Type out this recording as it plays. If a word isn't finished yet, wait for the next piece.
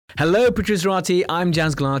Hello, Producerati. I'm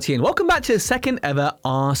Jazz Galati, and welcome back to the second ever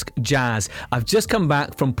Ask Jazz. I've just come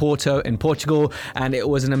back from Porto in Portugal, and it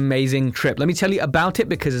was an amazing trip. Let me tell you about it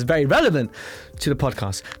because it's very relevant to the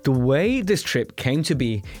podcast. The way this trip came to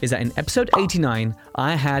be is that in episode 89,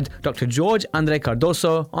 I had Dr. Jorge Andre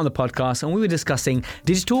Cardoso on the podcast, and we were discussing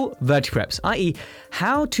digital vertipreps, i.e.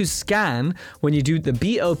 how to scan when you do the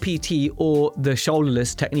BOPT or the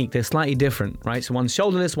shoulderless technique. They're slightly different, right? So one's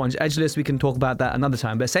shoulderless, one's edgeless. We can talk about that another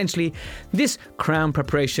time. But essentially, this crown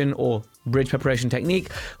preparation or bridge preparation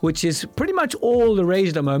technique, which is pretty much all the rage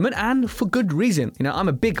at the moment, and for good reason. You know, I'm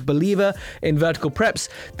a big believer in vertical preps.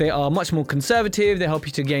 They are much more conservative. They help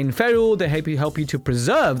you to gain ferrule. They help you to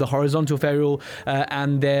preserve the horizontal ferrule,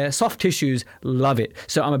 and their soft tissues love it.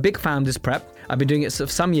 So I'm a big fan of this prep. I've been doing it for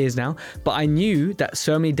some years now, but I knew that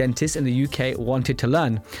so many dentists in the UK wanted to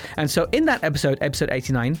learn. And so in that episode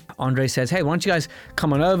 89, Andre says, hey, why don't you guys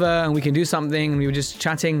come on over and we can do something? And we were just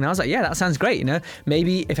chatting. And I was like, yeah, that sounds great. You know,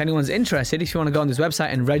 maybe if anyone's interested, if you want to go on this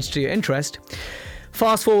website and register your interest.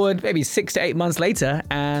 Fast forward maybe 6 to 8 months later,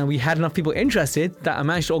 and we had enough people interested that I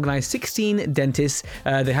managed to organize 16 dentists.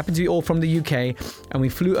 They happened to be all from the UK, and we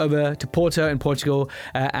flew over to Porto in Portugal,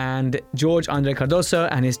 and Jorge Andre Cardoso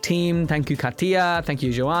and his team, thank you Katia, thank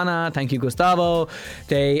you Joanna, thank you Gustavo,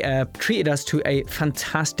 they treated us to a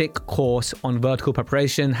fantastic course on vertical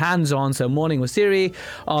preparation, hands-on. So morning was theory,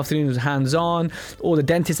 afternoon was hands-on. All the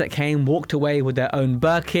dentists that came walked away with their own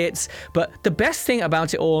burr kits, but the best thing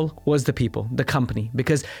about it all was the people, the company,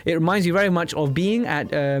 because it reminds me very much of being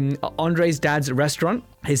at Andre's dad's restaurant,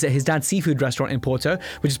 his dad's seafood restaurant in Porto,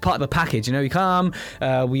 which is part of the package. You know, you come,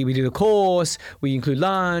 we do the course, we include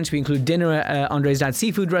lunch, we include dinner at Andre's dad's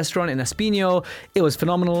seafood restaurant in Espinho. It was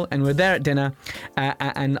phenomenal, and we're there at dinner,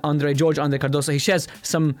 and Jorge Andre Cardoso, he shares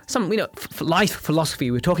some life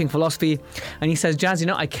philosophy. We're talking philosophy, and he says, Jazz, you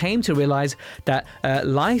know, I came to realize that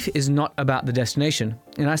life is not about the destination.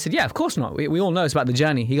 And I said, yeah, of course not. We all know it's about the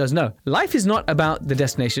journey. He goes, no, life is not about the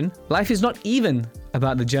destination. Life is not even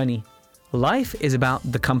about the journey. Life is about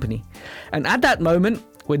the company. And at that moment,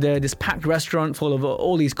 with this packed restaurant full of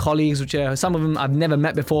all these colleagues, which some of them I've never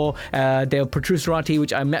met before. They were Producerati,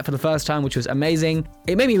 which I met for the first time, which was amazing.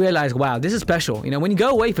 It made me realize, wow, this is special. You know, when you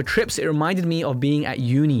go away for trips, it reminded me of being at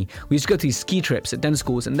uni. We used to go to these ski trips at dental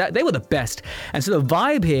schools, and they were the best. And so the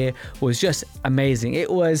vibe here was just amazing. It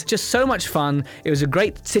was just so much fun. It was a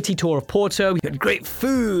great city tour of Porto. We had great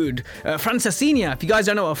food. Francesinha. If you guys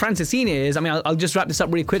don't know what Francesinha is, I mean, I'll just wrap this up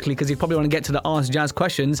really quickly because you probably want to get to the Ask Jazz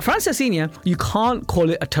questions. Francesinha, you can't call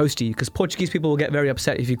it a toasty, because Portuguese people will get very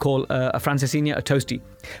upset if you call a francesinha a toasty,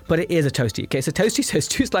 but it is a toasty. Okay, it's a toasty, so it's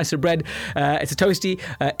 2 slices of bread. It's a toasty.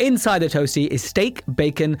 Inside the toasty is steak,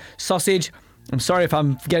 bacon, sausage. I'm sorry if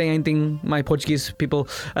I'm forgetting anything, my Portuguese people.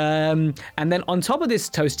 And then on top of this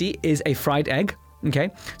toasty is a fried egg.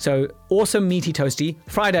 Okay, so awesome meaty toasty,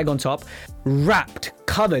 fried egg on top, wrapped,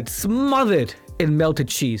 covered, smothered in melted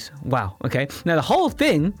cheese. Wow. Okay, now the whole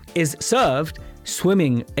thing is served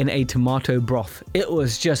swimming in a tomato broth. It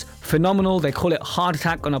was just phenomenal. They call it heart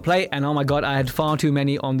attack on a plate, and oh my god, I had far too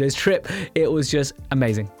many on this trip. It was just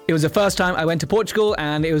amazing. It was the first time I went to Portugal,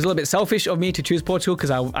 and it was a little bit selfish of me to choose Portugal because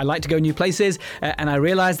I like to go new places, and I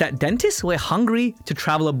realized that dentists, we're hungry to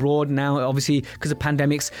travel abroad now, obviously because of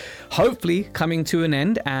pandemics hopefully coming to an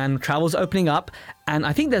end and travel's opening up. And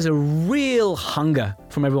I think there's a real hunger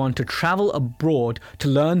from everyone to travel abroad to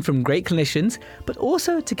learn from great clinicians, but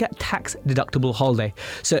also to get tax-deductible holiday.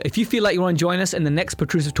 So if you feel like you want to join us in the next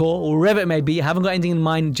Protrusive tour, or wherever it may be, I haven't got anything in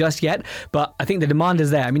mind just yet, but I think the demand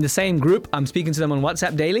is there. I mean, the same group, I'm speaking to them on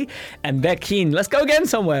WhatsApp daily, and they're keen. Let's go again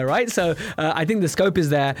somewhere, right? So I think the scope is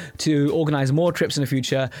there to organize more trips in the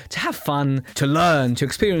future, to have fun, to learn, to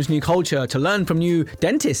experience new culture, to learn from new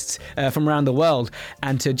dentists from around the world,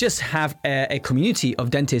 and to just have a community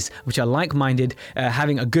of dentists which are like-minded,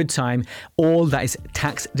 having a good time, all that is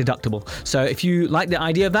tax deductible. So if you like the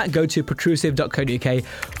idea of that, go to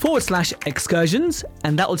protrusive.co.uk/excursions,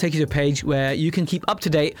 and that will take you to a page where you can keep up to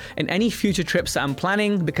date in any future trips that I'm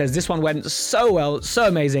planning, because this one went so well, so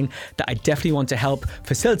amazing, that I definitely want to help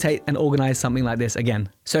facilitate and organize something like this again.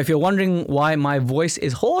 So if you're wondering why my voice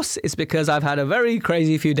is hoarse, it's because I've had a very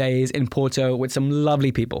crazy few days in Porto with some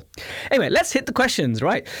lovely people. Anyway, let's hit the questions,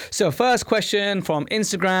 right? So first question, question from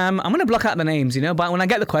Instagram. I'm going to block out the names, but when I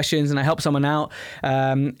get the questions and I help someone out,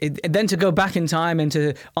 then to go back in time and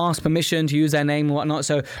to ask permission to use their name and whatnot.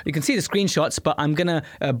 So you can see the screenshots, but I'm going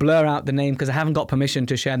to blur out the name because I haven't got permission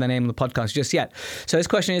to share their name on the podcast just yet. So this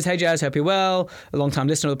question is, hey Jazz, hope you're well. A long-time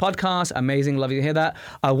listener of the podcast. Amazing. Love you to hear that.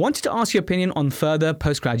 I wanted to ask your opinion on further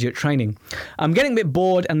postgraduate training. I'm getting a bit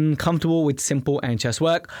bored and comfortable with simple NHS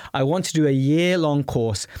work. I want to do a year-long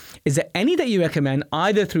course. Is there any that you recommend,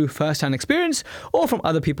 either through first-hand experience or from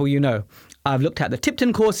other people you know? I've looked at the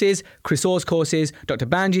Tipton courses, Chris Orr's courses, Dr.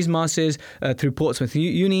 Banji's masters through Portsmouth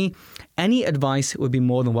Uni. Any advice would be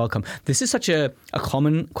more than welcome. This is such a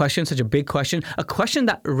common question, such a big question, a question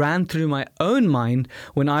that ran through my own mind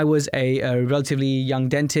when I was a relatively young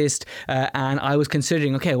dentist and I was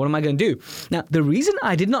considering, okay, what am I going to do? Now, the reason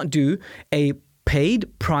I did not do a paid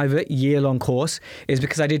private year-long course is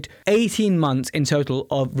because I did 18 months in total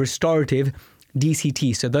of restorative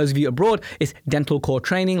DCT. So those of you abroad, it's dental core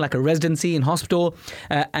training, like a residency in hospital.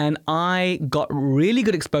 And I got really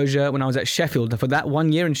good exposure when I was at Sheffield. For that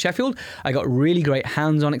 1 year in Sheffield, I got really great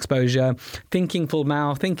hands-on exposure, thinking full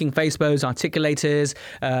mouth, thinking face bows, articulators,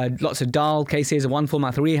 lots of dial cases, one full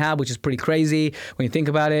mouth rehab, which is pretty crazy when you think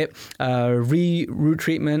about it, root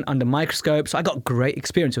treatment under microscope. So I got great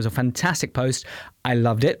experience. It was a fantastic post. I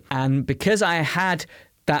loved it. And because I had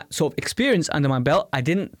that sort of experience under my belt, I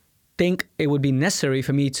didn't think it would be necessary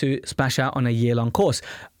for me to splash out on a year-long course.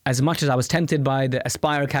 As much as I was tempted by the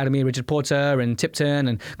Aspire Academy, Richard Porter and Tipton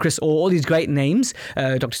and Chris Orr, all these great names,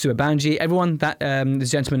 Dr. Stuart Banji, everyone that this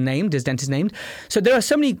gentleman named, this dentist named. So there are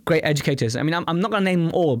so many great educators. I mean, I'm not going to name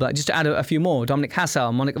them all, but just to add a few more, Dominic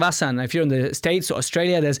Hassel, Monica Vassan. If you're in the States or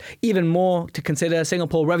Australia, there's even more to consider.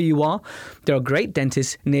 Singapore, wherever you are, there are great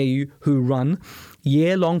dentists near you who run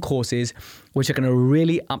year-long courses which are going to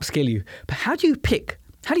really upskill you. But how do you pick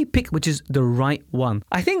which is the right one?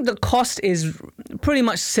 I think the cost is pretty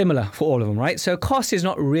much similar for all of them, right? So cost is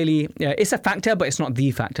not really, it's a factor, but it's not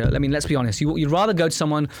the factor. I mean, let's be honest. You'd rather go to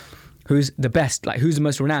someone who's the best, like who's the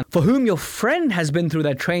most renowned, for whom your friend has been through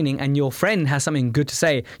their training and your friend has something good to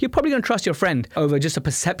say. You're probably going to trust your friend over just a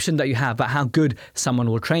perception that you have about how good someone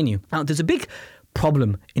will train you. Now, there's a big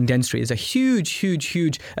problem in dentistry. There's a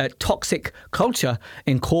huge toxic culture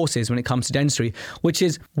in courses when it comes to dentistry, which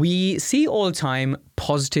is we see all the time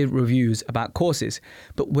positive reviews about courses,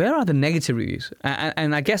 but where are the negative reviews?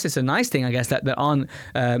 And I guess it's a nice thing, that there aren't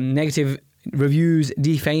negative reviews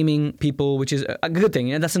defaming people, which is a good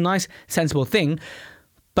thing. That's a nice, sensible thing.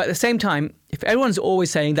 But at the same time, if everyone's always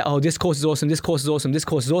saying that, oh, this course is awesome, this course is awesome, this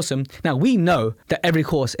course is awesome, now we know that every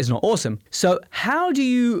course is not awesome. So how do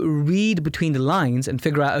you read between the lines and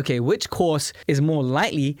figure out, okay, which course is more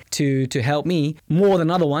likely to help me more than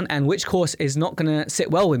another one, and which course is not going to sit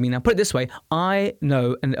well with me? Now, put it this way, I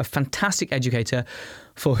know a fantastic educator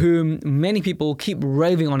for whom many people keep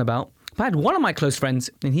raving on about. I had one of my close friends,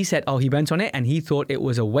 and he said, he went on it and he thought it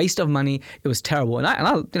was a waste of money. It was terrible. And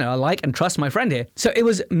I like and trust my friend here. So it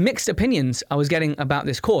was mixed opinions I was getting about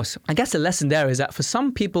this course. I guess the lesson there is that for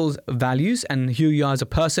some people's values and who you are as a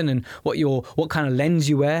person and what kind of lens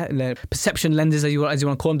you wear, and the perception lenses as you want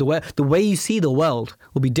to call them, the way you see the world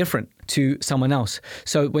will be different to someone else.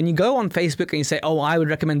 So when you go on Facebook and you say, I would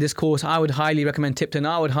recommend this course, I would highly recommend Tipton,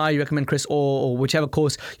 I would highly recommend Chris or whichever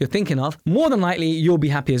course you're thinking of, more than likely you'll be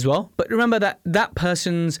happy as well. But remember that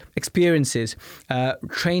person's experiences,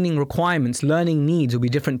 training requirements, learning needs will be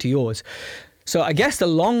different to yours. So I guess the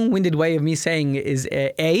long-winded way of me saying is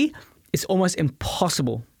it's almost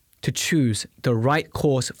impossible to choose the right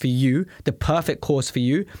course for you, the perfect course for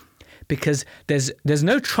you, because there's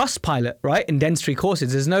no Trustpilot, right, in dentistry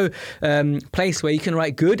courses. There's no place where you can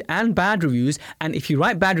write good and bad reviews. And if you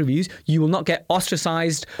write bad reviews, you will not get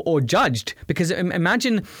ostracized or judged. Because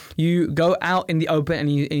imagine you go out in the open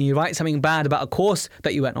and you write something bad about a course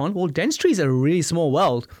that you went on. Well, dentistry is a really small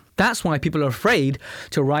world. That's why people are afraid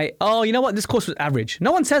to write, you know what, this course was average.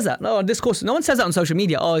 No one says that. No one says that on social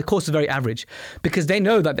media. The course is very average. Because they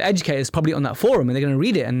know that the educator is probably on that forum and they're going to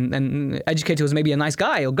read it. And the educator was maybe a nice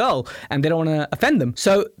guy or girl and they don't want to offend them.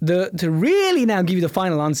 So to really now give you the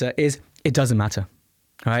final answer is it doesn't matter.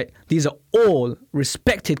 All right? These are all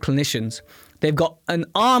respected clinicians. They've got an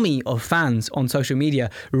army of fans on social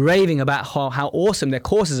media raving about how awesome their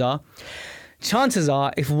courses are. Chances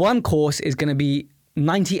are, if one course is going to be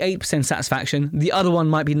 98% satisfaction, the other one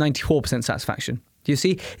might be 94% satisfaction. Do you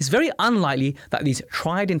see? It's very unlikely that these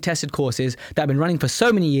tried and tested courses that have been running for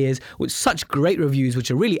so many years with such great reviews,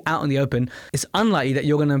 which are really out in the open, it's unlikely that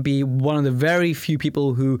you're going to be one of the very few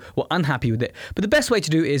people who were unhappy with it. But the best way to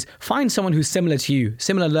do is find someone who's similar to you,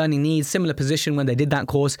 similar learning needs, similar position when they did that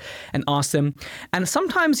course, and ask them. And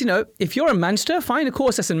sometimes, if you're in Manchester, find a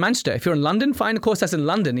course that's in Manchester. If you're in London, find a course that's in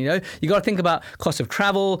London. You got to think about cost of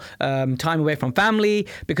travel, time away from family,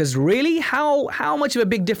 because really, how much of a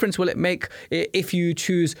big difference will it make if you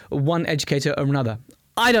choose one educator or another?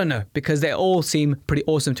 I don't know, because they all seem pretty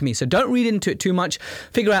awesome to me. So don't read into it too much.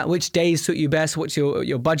 Figure out which days suit you best, which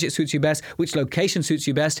your budget suits you best, which location suits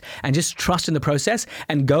you best, and just trust in the process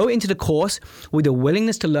and go into the course with a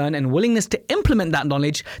willingness to learn and willingness to implement that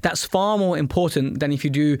knowledge. That's far more important than if you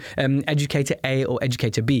do educator A or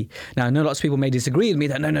educator B. Now, I know lots of people may disagree with me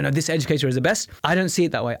that no, this educator is the best. I don't see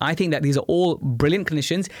it that way. I think that these are all brilliant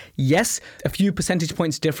clinicians. Yes, a few percentage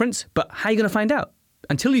points difference, but how are you going to find out?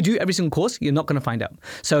 Until you do every single course, you're not going to find out.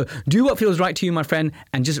 So do what feels right to you, my friend,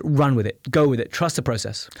 and just run with it. Go with it. Trust the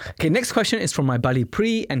process. Okay, next question is from my buddy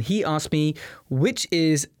Pri, and he asked me, which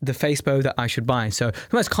is the Facebo that I should buy? So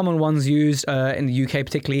the most common ones used in the UK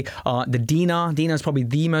particularly are the Dina. Dina is probably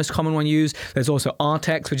the most common one used. There's also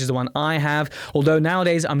Artex, which is the one I have. Although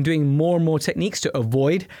nowadays I'm doing more and more techniques to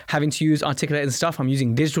avoid having to use articulated stuff. I'm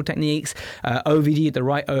using digital techniques, OVD at the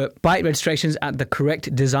right, bite registrations at the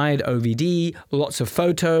correct desired OVD, lots of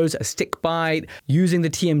photos, a stick bite, using the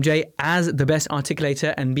TMJ as the best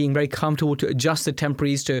articulator and being very comfortable to adjust the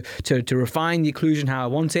temporaries to refine the occlusion how I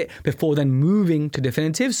want it before then moving to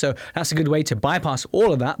definitive. So that's a good way to bypass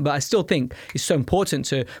all of that. But I still think it's so important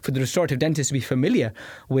for the restorative dentist to be familiar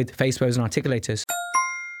with Facebos and articulators.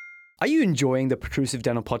 Are you enjoying the Protrusive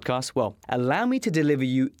Dental Podcast? Well, allow me to deliver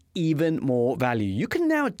you even more value. You can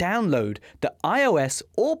now download the iOS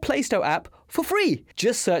or Play Store app for free.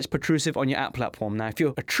 Just search Protrusive on your app platform. Now, if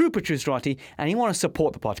you're a true Protruserati and you want to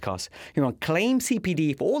support the podcast, you want to claim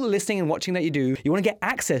CPD for all the listening and watching that you do, you want to get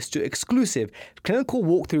access to exclusive clinical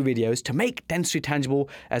walkthrough videos to make dentistry tangible,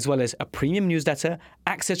 as well as a premium newsletter,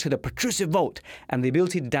 access to the Protrusive Vault, and the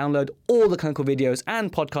ability to download all the clinical videos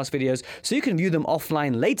and podcast videos so you can view them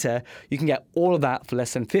offline later, you can get all of that for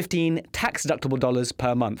less than $15 tax-deductible dollars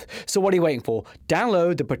per month. So what are you waiting for?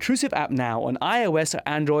 Download the Protrusive app now on iOS or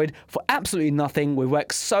Android for absolutely nothing. We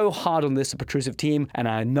worked so hard on this, the Protrusive team, and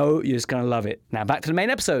I know you're just going to love it. Now back to the main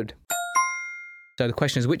episode. So the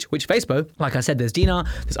question is which Facebo? Like I said, there's Dina,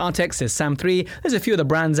 there's Artex, there's Sam3, there's a few other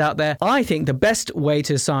brands out there. I think the best way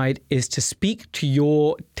to decide is to speak to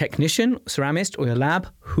your technician, ceramist, or your lab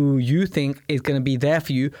who you think is going to be there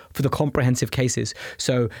for you for the comprehensive cases.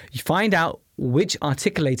 So you find out which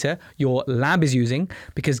articulator your lab is using,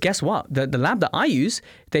 because guess what? The lab that I use,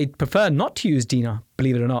 they prefer not to use Dina,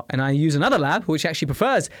 believe it or not. And I use another lab which actually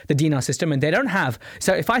prefers the Dina system, and they don't have.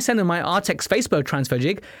 So if I send them my Artex Facebo transfer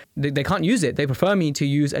jig, they can't use it. They prefer me to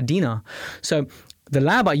use a Dina. So the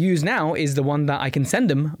lab I use now is the one that I can send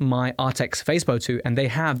them my Artex Facebo to, and they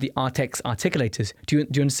have the Artex articulators. Do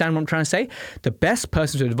you understand what I'm trying to say? The best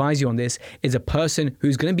person to advise you on this is a person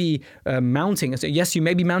who's going to be mounting. So yes, you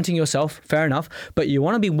may be mounting yourself, fair enough, but you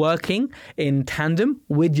want to be working in tandem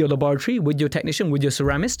with your laboratory, with your technician, with your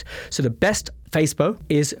ceramist. So the best Facebo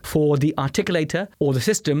is for the articulator or the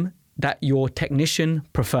system that your technician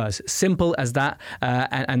prefers. Simple as that,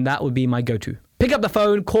 and that would be my go-to. Pick up the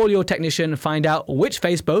phone, call your technician, find out which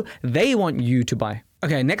Facebo they want you to buy.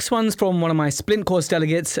 Okay, next one's from one of my Splint course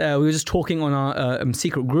delegates. We were just talking on our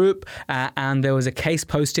secret group, and there was a case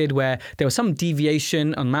posted where there was some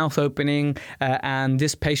deviation on mouth opening, and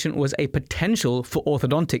this patient was a potential for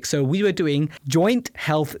orthodontics. So we were doing joint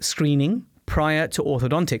health screening prior to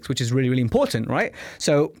orthodontics, which is really, really important, right?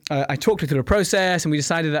 So I talked her through the process, and we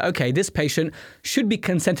decided that, okay, this patient should be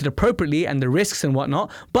consented appropriately and the risks and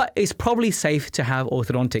whatnot, but it's probably safe to have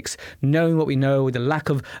orthodontics. Knowing what we know, the lack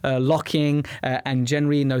of locking and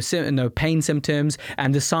generally no pain symptoms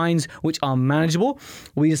and the signs which are manageable,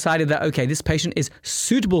 we decided that, okay, this patient is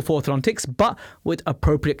suitable for orthodontics, but with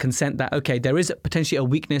appropriate consent that, okay, there is potentially a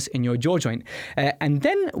weakness in your jaw joint. And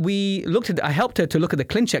then I helped her to look at the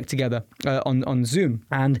ClinCheck together on Zoom,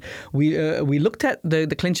 and we looked at the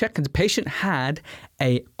ClinCheck, and the patient had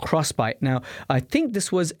a crossbite. Now, I think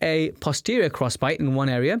this was a posterior crossbite in one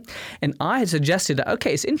area, and I had suggested that,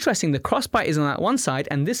 okay, it's interesting, the crossbite is on that one side,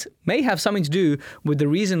 and this may have something to do with the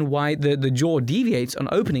reason why the jaw deviates on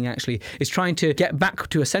opening. Actually, it's trying to get back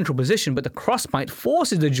to a central position, but the crossbite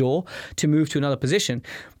forces the jaw to move to another position.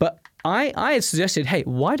 But I had suggested, hey,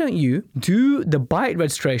 why don't you do the bite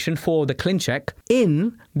registration for the ClinCheck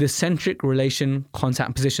in the centric relation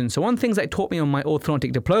contact position? So one of the things that taught me on my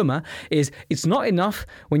orthodontic diploma is it's not enough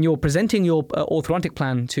when you're presenting your orthodontic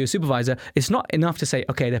plan to a supervisor, it's not enough to say,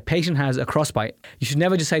 okay, the patient has a crossbite. You should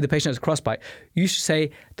never just say the patient has a crossbite. You should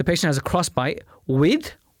say the patient has a crossbite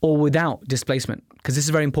with or without displacement, because this is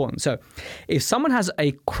very important. So if someone has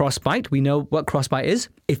a crossbite, we know what crossbite is.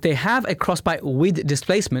 If they have a crossbite with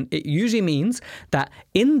displacement, it usually means that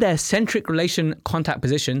in their centric relation contact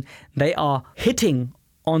position, they are hitting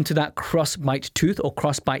onto that crossbite tooth or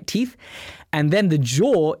crossbite teeth, and then the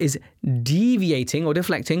jaw is deviating or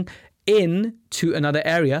deflecting into another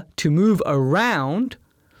area to move around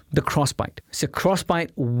the crossbite. It's a crossbite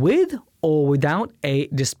with or without a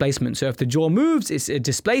displacement. So if the jaw moves, it's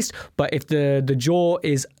displaced, but if the jaw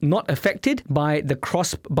is not affected by the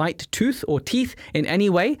crossbite tooth or teeth in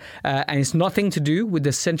any way, and it's nothing to do with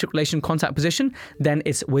the centric relation contact position, then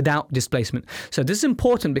it's without displacement. So this is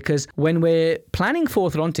important because when we're planning for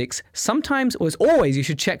orthodontics, sometimes, or it's always, you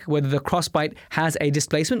should check whether the crossbite has a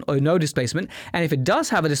displacement or no displacement. And if it does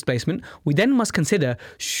have a displacement, we then must consider,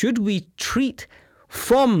 should we treat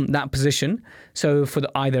from that position, so for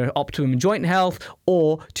either optimum joint health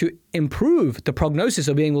or to improve the prognosis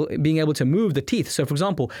of being able to move the teeth. So for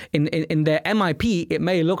example, in their MIP, it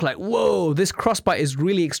may look like, whoa, this crossbite is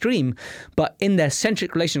really extreme, but in their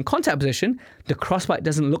centric relation contact position, the crossbite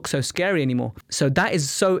doesn't look so scary anymore. So that is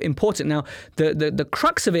so important. Now, the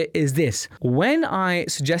crux of it is this. When I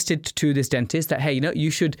suggested to this dentist that, hey, you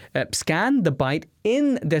should scan the bite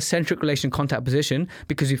in the centric relation contact position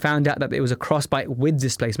because you found out that there was a crossbite with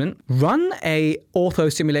displacement, run a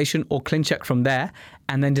ortho simulation or ClinCheck from there,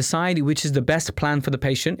 and then decide which is the best plan for the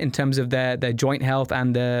patient in terms of their joint health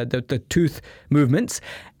and the tooth movements,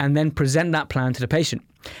 and then present that plan to the patient.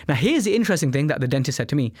 Now, here's the interesting thing that the dentist said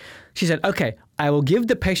to me. She said, okay, I will give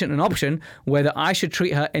the patient an option whether I should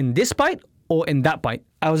treat her in this bite or in that bite.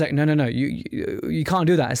 I was like, no, you can't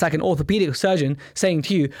do that. It's like an orthopedic surgeon saying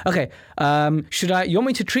to you, okay, you want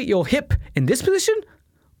me to treat your hip in this position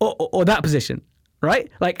or that position?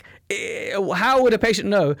 Right? Like, how would a patient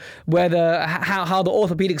know how the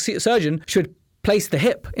orthopedic surgeon should place the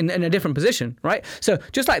hip in a different position, right? So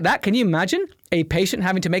just like that, can you imagine a patient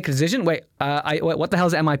having to make a decision? Wait, what the hell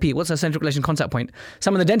is MIP? What's a centric relation contact point?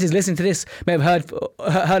 Some of the dentists listening to this may have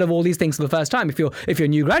heard of all these things for the first time if you're a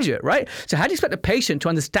new graduate, right? So how do you expect a patient to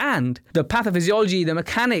understand the pathophysiology, the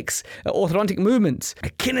mechanics, orthodontic movements,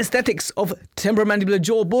 kinesthetics of temporomandibular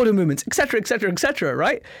jaw border movements, etc.,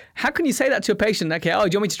 right? How can you say that to a patient? Okay, do you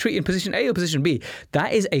want me to treat in position A or position B?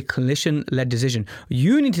 That is a clinician-led decision.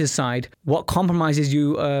 You need to decide what compromises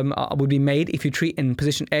would be made if you treat in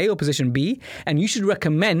position A or position B. And you should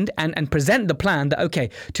recommend and present the plan that,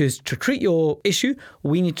 okay, to treat your issue,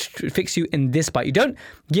 we need to fix you in this bite. You don't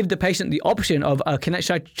give the patient the option of,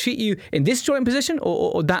 should I treat you in this joint position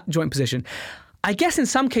or that joint position? I guess in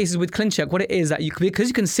some cases with ClinCheck, what it is that because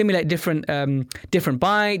you can simulate different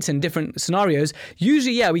bites and different scenarios,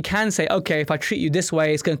 usually, we can say, okay, if I treat you this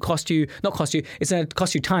way, it's going to it's going to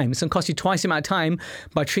cost you time. It's going to cost you twice the amount of time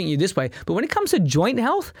by treating you this way. But when it comes to joint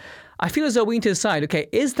health, I feel as though we need to decide, okay,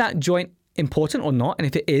 is that joint important or not? And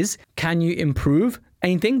if it is, can you improve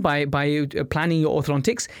anything by planning your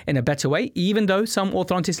orthodontics in a better way? Even though some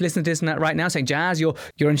orthodontists listen to this right now saying, Jazz, you're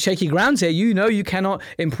on shaky grounds here. You cannot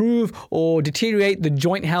improve or deteriorate the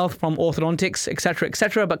joint health from orthodontics,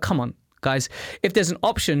 etc. But come on, guys, if there's an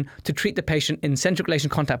option to treat the patient in centric relation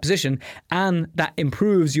contact position and that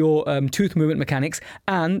improves your tooth movement mechanics,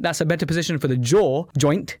 and that's a better position for the jaw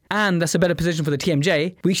joint, and that's a better position for the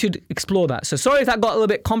TMJ, we should explore that. So sorry if that got a little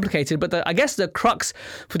bit complicated, but I guess the crux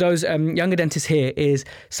for those younger dentists here is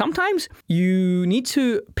sometimes you need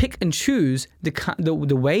to pick and choose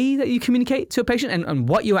the way that you communicate to a patient and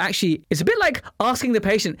what you're actually. It's a bit like asking the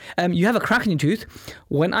patient, you have a crack in your tooth.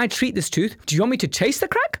 When I treat this tooth, do you want me to chase the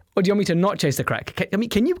crack? Or do you want me to not chase the crack? Do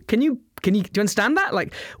you understand that?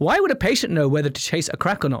 Like, why would a patient know whether to chase a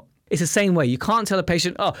crack or not? It's the same way. You can't tell a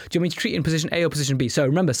patient, do you want me to treat in position A or position B? So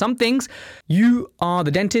remember, some things, you are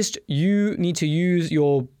the dentist. You need to use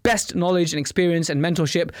your best knowledge and experience and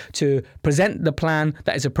mentorship to present the plan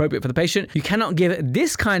that is appropriate for the patient. You cannot give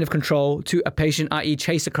this kind of control to a patient, i.e.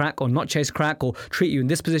 chase a crack or not chase a crack or treat you in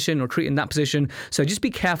this position or treat in that position. So just be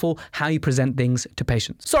careful how you present things to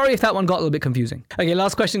patients. Sorry if that one got a little bit confusing. Okay,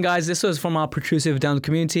 last question, guys. This was from our protrusive dental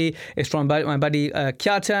community. It's from my buddy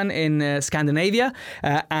Kjartan in Scandinavia.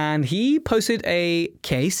 And he posted a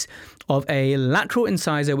case of a lateral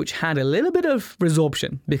incisor which had a little bit of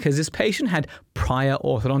resorption because this patient had prior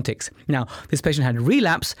orthodontics. Now, this patient had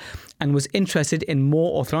relapse and was interested in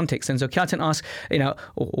more orthodontics. And so Kjartan asked,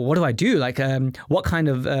 what do I do? Like, what kind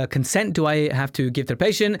of consent do I have to give to the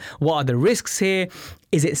patient? What are the risks here?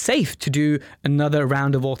 Is it safe to do another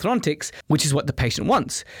round of orthodontics, which is what the patient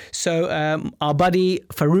wants? So our buddy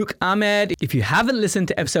Farouk Ahmed, if you haven't listened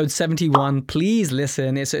to episode 71, please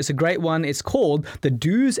listen. It's a great one. It's called The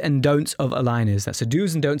Do's and Don'ts of Aligners. That's the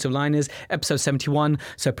Do's and Don'ts of Aligners, episode 71.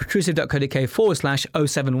 So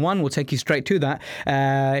protrusive.co.uk/071 will take you straight to that.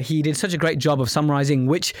 He did such a great job of summarizing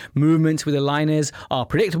which movements with aligners are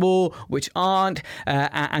predictable, which aren't.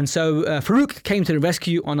 And so Farouk came to the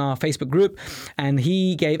rescue on our Facebook group, and he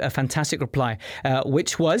gave a fantastic reply,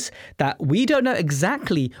 which was that we don't know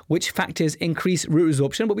exactly which factors increase root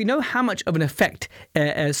resorption, but we know how much of an effect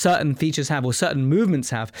certain features have or certain movements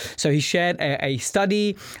have. So he shared a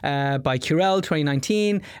study by Curel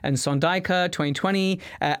 2019 and Sondika 2020,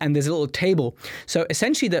 and there's a little table. So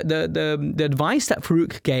essentially the advice that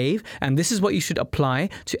Farouk gave, and this is what you should apply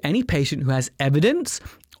to any patient who has evidence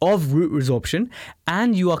of root resorption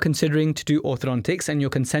and you are considering to do orthodontics and you're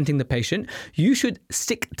consenting the patient, you should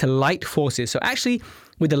stick to light forces. So actually,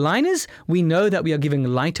 with aligners, we know that we are giving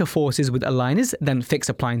lighter forces with aligners than fixed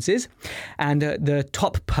appliances. And the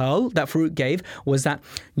top pearl that Farouk gave was that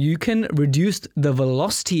you can reduce the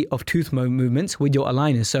velocity of tooth movements with your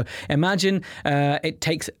aligners. So imagine it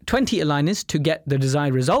takes 20 aligners to get the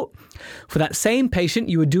desired result. For that same patient,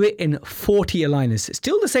 you would do it in 40 aligners.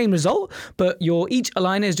 Still the same result, but each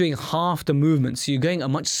aligner is doing half the movement. So you're going at a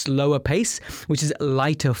much slower pace, which is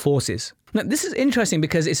lighter forces. Now, this is interesting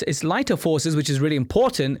because it's lighter forces, which is really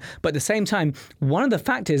important. But at the same time, one of the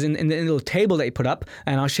factors in the little table that you put up,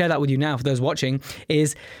 and I'll share that with you now for those watching,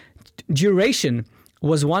 is duration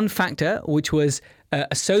was one factor which was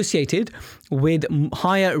associated with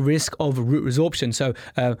higher risk of root resorption. So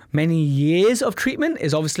many years of treatment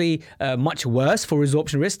is obviously much worse for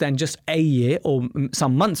resorption risk than just a year or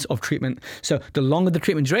some months of treatment. So the longer the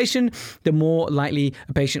treatment duration, the more likely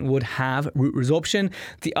a patient would have root resorption.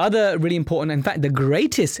 The other really important, in fact, the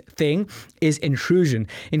greatest thing is intrusion.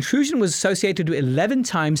 Intrusion was associated with 11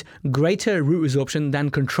 times greater root resorption than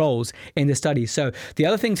controls in the study. So the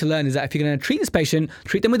other thing to learn is that if you're going to treat this patient,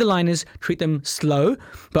 treat them with aligners, treat them slow,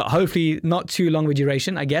 but hopefully not too long with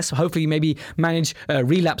duration, I guess. Hopefully maybe manage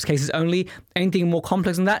relapse cases only. Anything more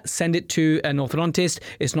complex than that, send it to an orthodontist.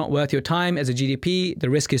 It's not worth your time as a GDP. The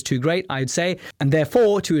risk is too great, I'd say. And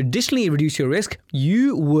therefore, to additionally reduce your risk,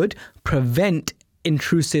 you would prevent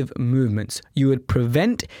intrusive movements. You would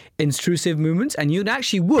prevent intrusive movements, and you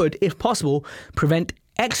actually would, if possible, prevent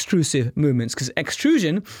extrusive movements, because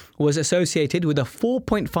extrusion was associated with a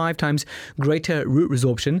 4.5 times greater root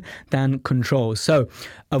resorption than controls. So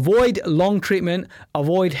avoid long treatment,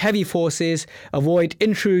 avoid heavy forces, avoid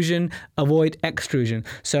intrusion, avoid extrusion.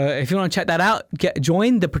 So if you want to check that out,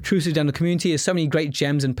 join the Protrusive Dental community. There's so many great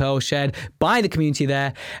gems and pearls shared by the community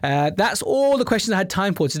there. That's all the questions I had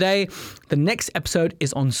time for today. The next episode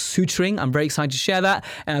is on suturing. I'm very excited to share that.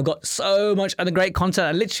 And I've got so much other great content.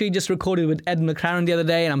 I literally just recorded with Ed McLaren the other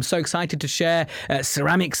day, and I'm so excited to share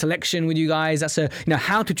ceramic selection with you guys. That's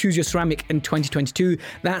how to choose your ceramic in 2022.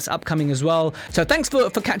 That's upcoming as well. So thanks for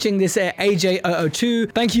catching this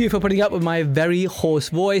AJ002. Thank you for putting up with my very hoarse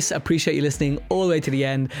voice. I appreciate you listening all the way to the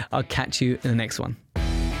end. I'll catch you in the next one.